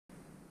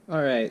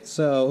Alright,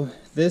 so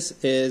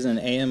this is an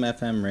AM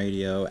FM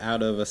radio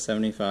out of a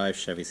 75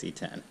 Chevy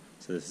C10.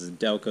 So this is a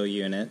Delco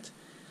unit.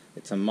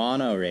 It's a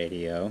mono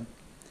radio.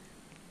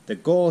 The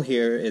goal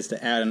here is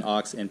to add an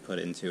aux input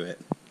into it.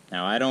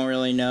 Now I don't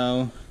really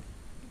know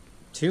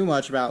too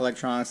much about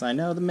electronics. I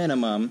know the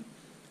minimum,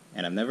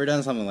 and I've never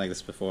done something like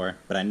this before,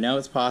 but I know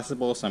it's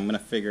possible, so I'm going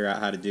to figure out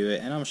how to do it,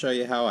 and I'm going to show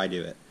you how I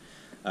do it.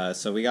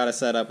 So we got a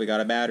setup, we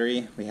got a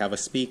battery, we have a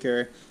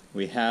speaker,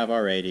 we have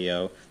our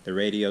radio. The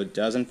radio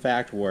does in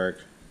fact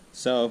work,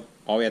 so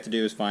all we have to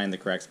do is find the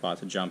correct spot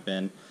to jump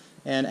in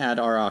and add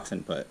our aux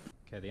input.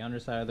 Okay, the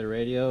underside of the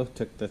radio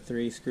took the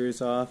 3 screws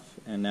off,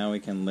 and now we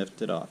can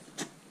lift it off.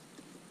 So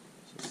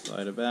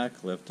slide it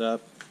back, lift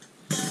up,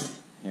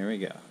 here we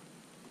go.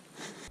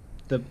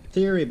 The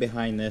theory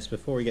behind this,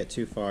 before we get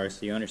too far,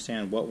 so you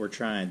understand what we're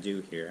trying to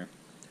do here,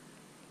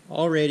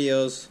 all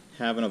radios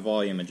have a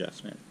volume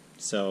adjustment.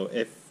 So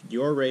if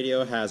your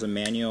radio has a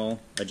manual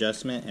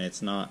adjustment and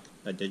it's not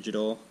a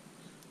digital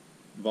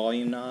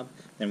volume knob,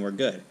 then we're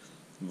good.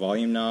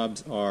 Volume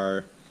knobs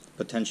are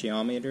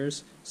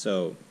potentiometers,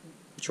 so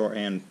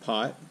shorthand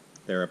pot,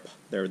 they're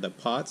the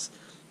pots.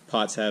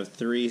 Pots have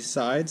 3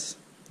 sides,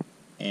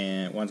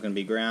 and one's going to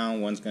be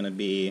ground, one's going to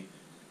be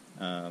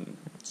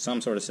some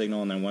sort of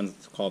signal, and then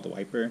one's called the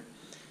wiper.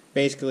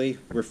 Basically,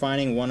 we're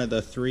finding one of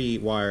the 3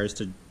 wires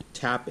to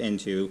tap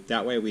into,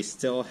 that way we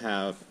still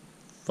have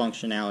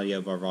functionality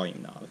of our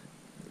volume knob.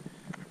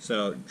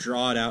 So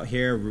draw it out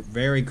here,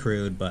 very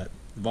crude, but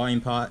volume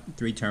pot,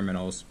 3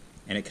 terminals,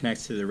 and it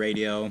connects to the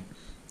radio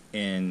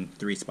in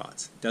 3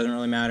 spots. Doesn't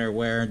really matter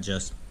where,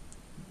 just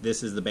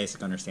this is the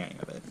basic understanding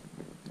of it.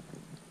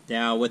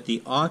 Now with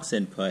the aux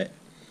input,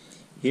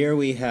 here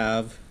we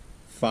have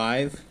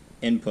 5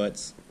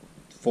 inputs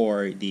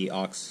for the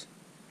aux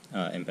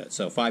input,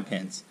 so 5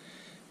 pins.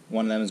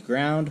 One of them is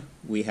ground,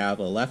 we have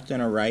a left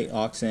and a right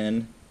aux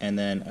in, and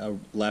then a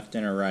left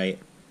and a right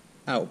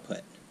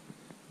output.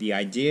 The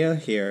idea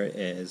here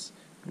is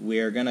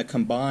we're going to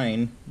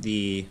combine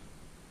the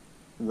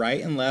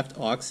right and left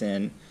aux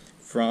in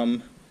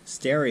from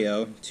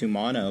stereo to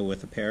mono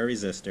with a pair of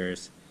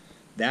resistors.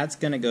 That's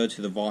going to go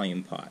to the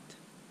volume pot.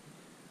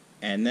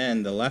 And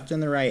then the left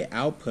and the right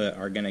output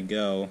are going to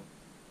go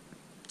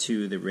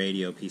to the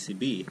radio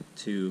PCB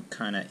to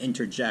kind of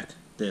interject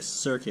this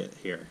circuit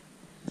here.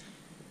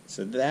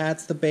 So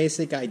that's the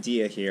basic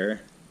idea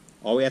here.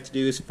 All we have to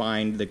do is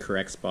find the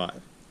correct spot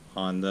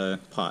on the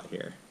pot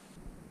here.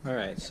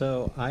 Alright,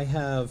 so I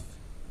have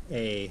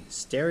a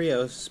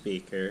stereo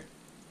speaker.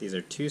 These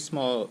are 2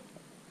 small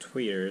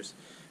tweeters,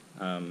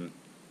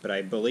 but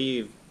I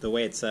believe the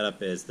way it's set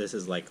up is this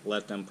is like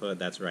left input,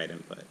 that's right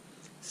input.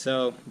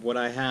 So what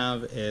I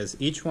have is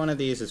each one of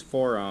these is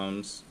 4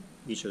 ohms,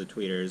 each of the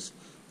tweeters.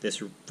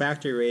 This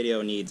factory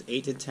radio needs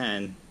 8 to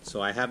 10,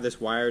 so I have this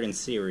wired in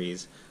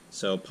series.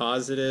 So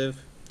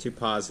positive to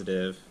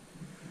positive,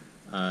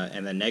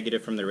 and then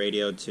negative from the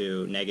radio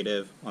to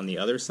negative on the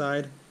other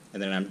side,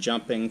 and then I'm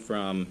jumping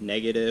from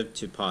negative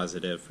to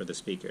positive for the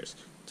speakers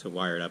to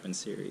wire it up in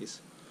series.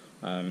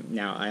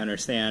 Now I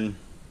understand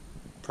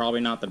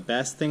probably not the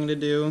best thing to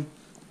do,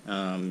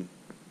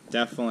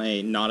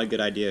 definitely not a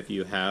good idea if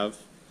you have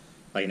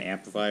like an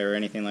amplifier or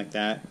anything like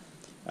that.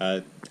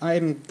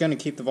 I'm going to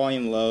keep the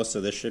volume low,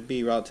 so this should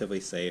be relatively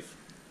safe.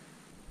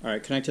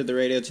 Alright, connected the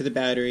radio to the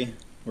battery,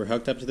 we're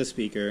hooked up to the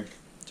speaker,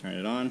 turn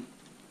it on.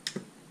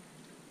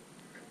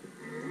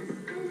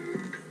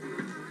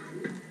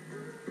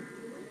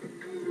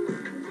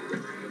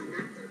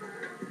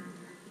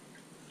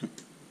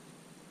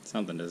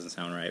 Something doesn't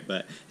sound right,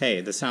 but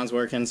hey, the sound's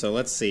working, so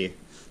let's see.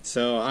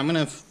 So I'm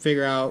going to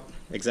figure out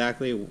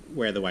exactly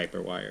where the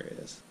wiper wire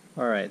is.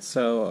 Alright,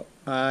 so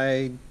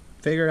I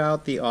figured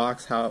out the aux,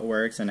 how it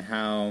works, and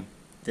how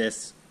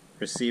this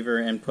receiver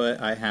input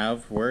I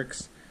have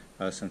works,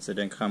 since it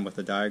didn't come with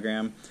a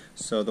diagram.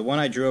 So the one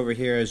I drew over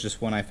here is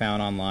just one I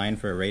found online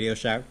for a Radio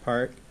Shack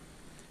part.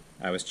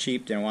 I was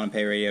cheap, didn't want to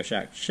pay Radio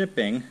Shack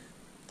shipping,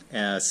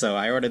 so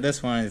I ordered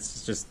this one.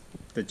 It's just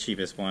the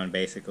cheapest one,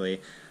 basically.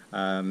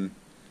 And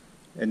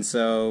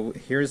so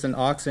here's an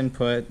aux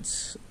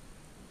input.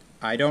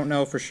 I don't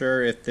know for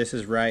sure if this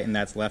is right and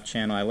that's left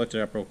channel. I looked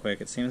it up real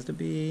quick. It seems to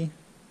be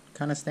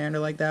kind of standard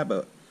like that,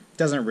 but it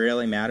doesn't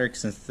really matter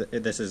since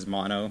this is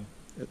mono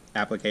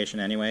application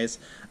anyways.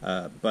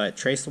 But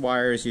traced the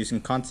wires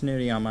using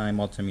continuity on my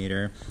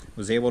multimeter.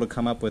 Was able to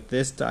come up with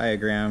this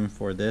diagram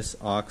for this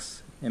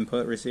aux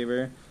input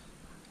receiver.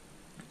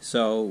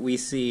 So we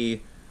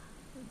see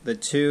the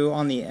 2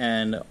 on the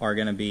end are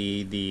going to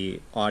be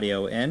the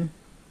audio in,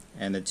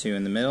 and the 2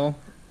 in the middle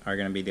are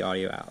going to be the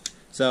audio out.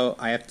 So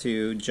I have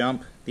to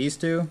jump these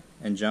 2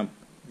 and jump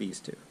these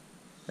 2.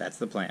 That's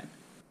the plan.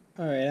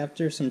 Alright,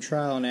 after some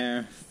trial and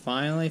error,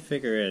 finally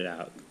figured it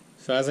out.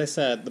 So as I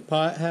said, the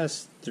pot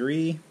has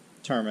 3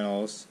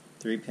 terminals,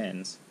 3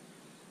 pins.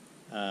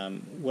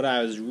 What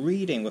I was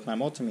reading with my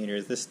multimeter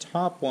is this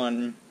top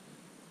one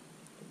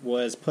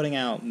was putting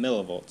out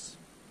millivolts,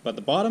 but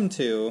the bottom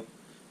 2,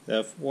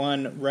 the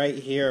one right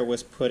here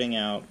was putting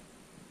out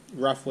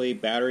roughly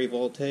battery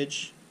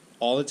voltage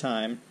all the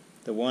time,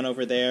 the one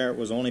over there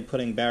was only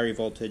putting battery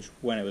voltage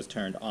when it was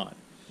turned on.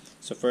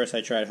 So first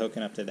I tried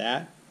hooking up to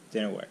that,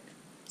 didn't work.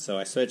 So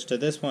I switched to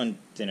this one,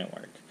 didn't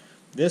work.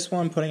 This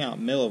one putting out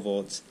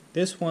millivolts,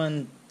 this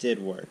one did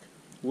work,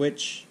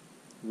 which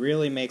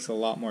really makes a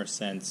lot more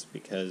sense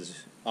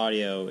because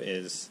audio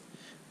is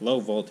low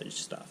voltage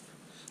stuff.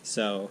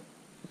 So,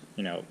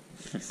 you know,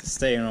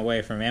 staying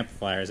away from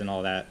amplifiers and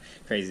all that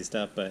crazy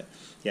stuff, but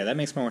yeah, that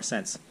makes more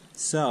sense.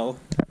 So,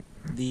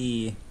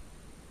 the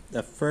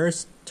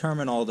first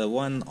terminal, the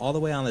one all the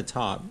way on the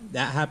top,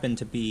 that happened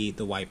to be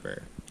the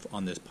wiper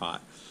on this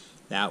pot.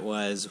 That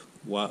was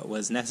what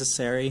was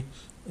necessary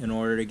in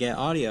order to get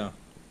audio.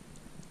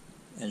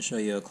 And show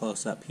you a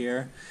close-up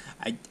here.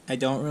 I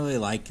don't really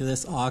like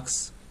this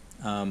AUX.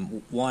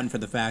 One, for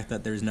the fact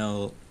that there's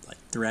no like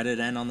threaded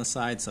end on the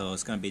side, so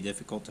it's going to be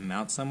difficult to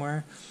mount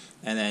somewhere.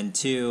 And then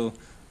two,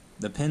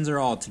 the pins are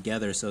all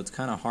together, so it's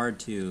kind of hard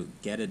to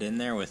get it in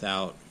there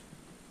without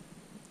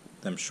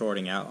them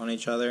shorting out on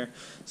each other.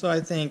 So I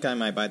think I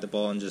might bite the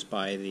bullet and just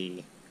buy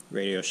the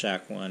Radio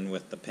Shack one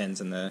with the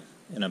pins in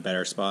a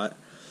better spot.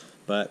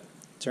 But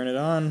turn it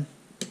on.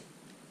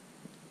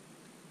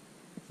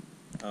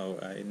 Oh,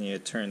 I need to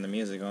turn the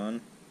music on.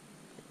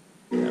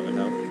 That would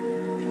help.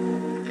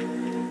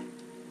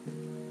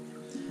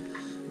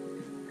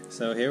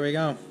 So here we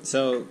go.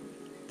 So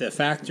the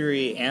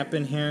factory amp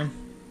in here,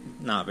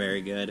 not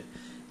very good.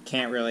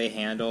 Can't really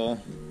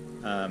handle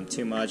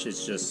too much.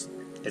 It's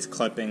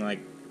clipping like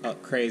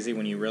up crazy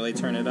when you really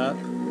turn it up.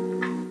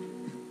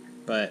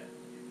 But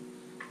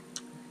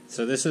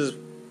so this is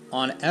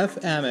on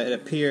FM. It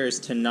appears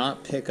to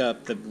not pick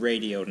up the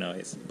radio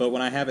noise, but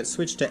when I have it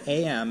switched to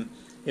AM,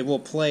 it will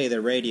play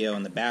the radio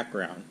in the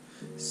background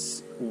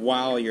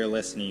while you're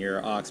listening to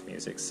your aux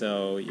music,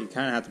 so you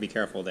kind of have to be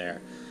careful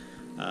there.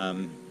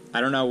 I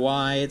don't know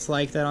why it's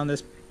like that on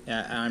this.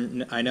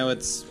 I know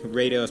it's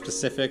radio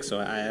specific, so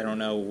I don't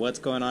know what's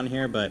going on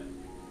here, but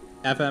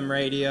FM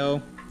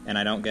radio, and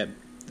I don't get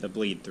the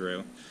bleed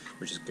through,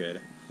 which is good.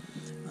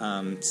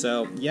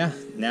 So yeah,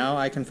 now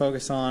I can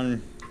focus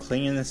on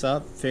cleaning this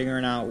up,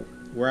 figuring out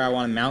where I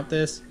want to mount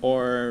this,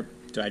 or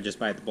do I just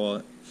bite the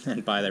bullet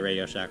and buy the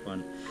Radio Shack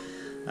one?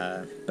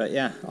 But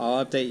yeah,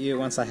 I'll update you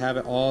once I have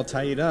it all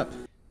tidied up.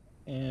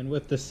 And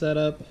with the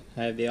setup,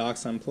 I have the aux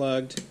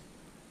unplugged.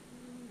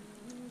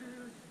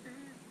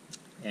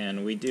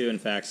 And we do in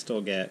fact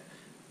still get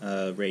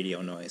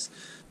radio noise.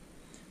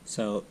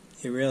 So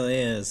it really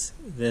is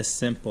this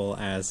simple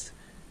as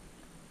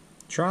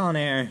trial and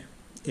error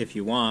if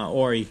you want,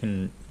 or you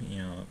can, you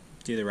know,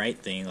 do the right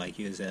thing, like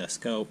use a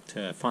scope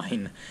to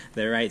find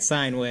the right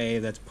sine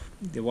wave that's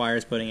the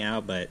wire's putting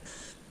out,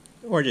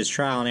 or just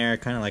trial and error,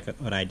 kind of like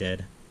what I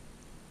did.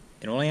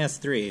 It only has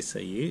 3, so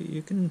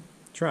you can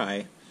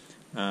try.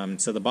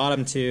 So the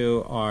bottom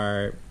 2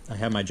 are, I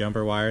have my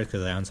jumper wires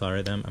because I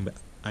unsoldered them.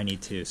 I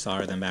need to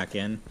solder them back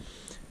in.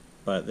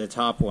 But the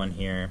top one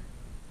here,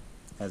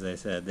 as I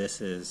said, this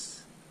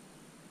is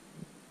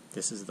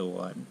the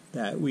one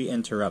that we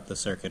interrupt the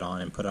circuit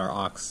on and put our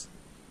aux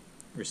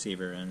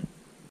receiver in.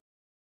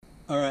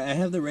 Alright, I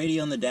have the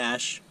radio on the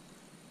dash.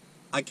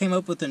 I came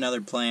up with another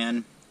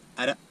plan.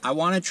 I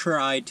want to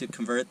try to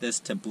convert this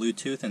to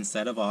Bluetooth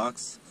instead of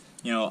AUX.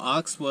 You know,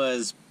 AUX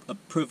was a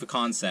proof of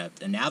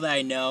concept, and now that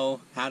I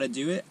know how to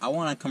do it, I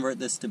want to convert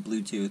this to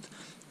Bluetooth,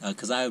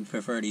 because I would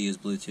prefer to use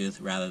Bluetooth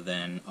rather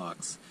than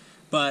AUX.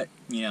 But,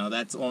 you know,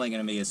 that's only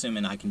going to be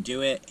assuming I can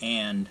do it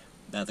and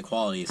that the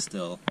quality is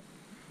still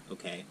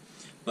okay.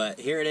 But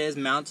here it is,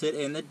 mounted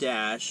in the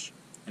dash,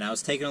 and I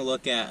was taking a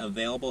look at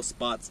available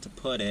spots to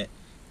put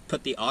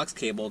the aux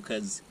cable,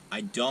 because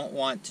I don't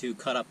want to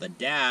cut up the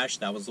dash.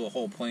 That was the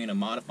whole point of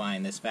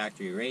modifying this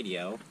factory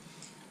radio.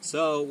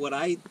 So what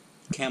I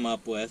came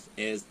up with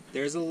is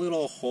there's a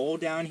little hole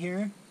down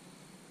here.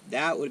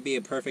 That would be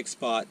a perfect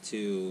spot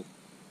to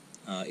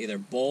either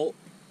bolt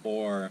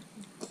or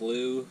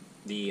glue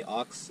the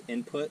aux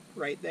input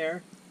right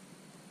there.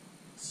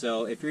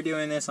 So if you're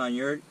doing this on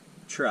your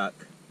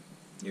truck,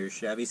 your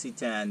Chevy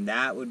C10,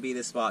 that would be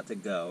the spot to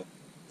go.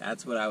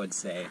 That's what I would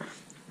say.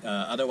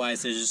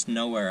 Otherwise, there's just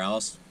nowhere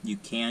else. You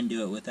can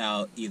do it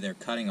without either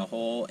cutting a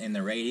hole in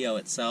the radio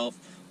itself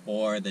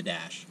or the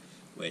dash,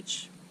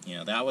 which, you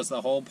know, that was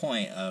the whole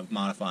point of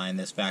modifying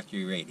this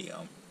factory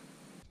radio.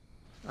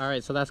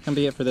 Alright, so that's going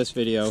to be it for this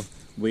video.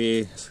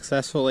 We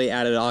successfully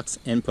added aux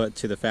input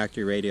to the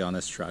factory radio on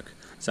this truck.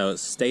 So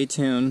stay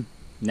tuned.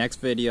 Next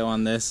video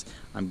on this,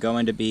 I'm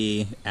going to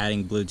be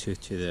adding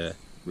Bluetooth to the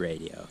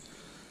radio.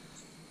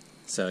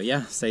 So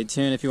yeah, stay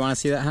tuned if you want to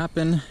see that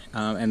happen.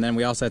 And then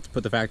we also have to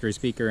put the factory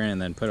speaker in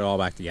and then put it all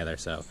back together.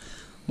 So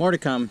more to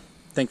come.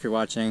 Thanks for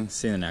watching.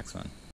 See you in the next one.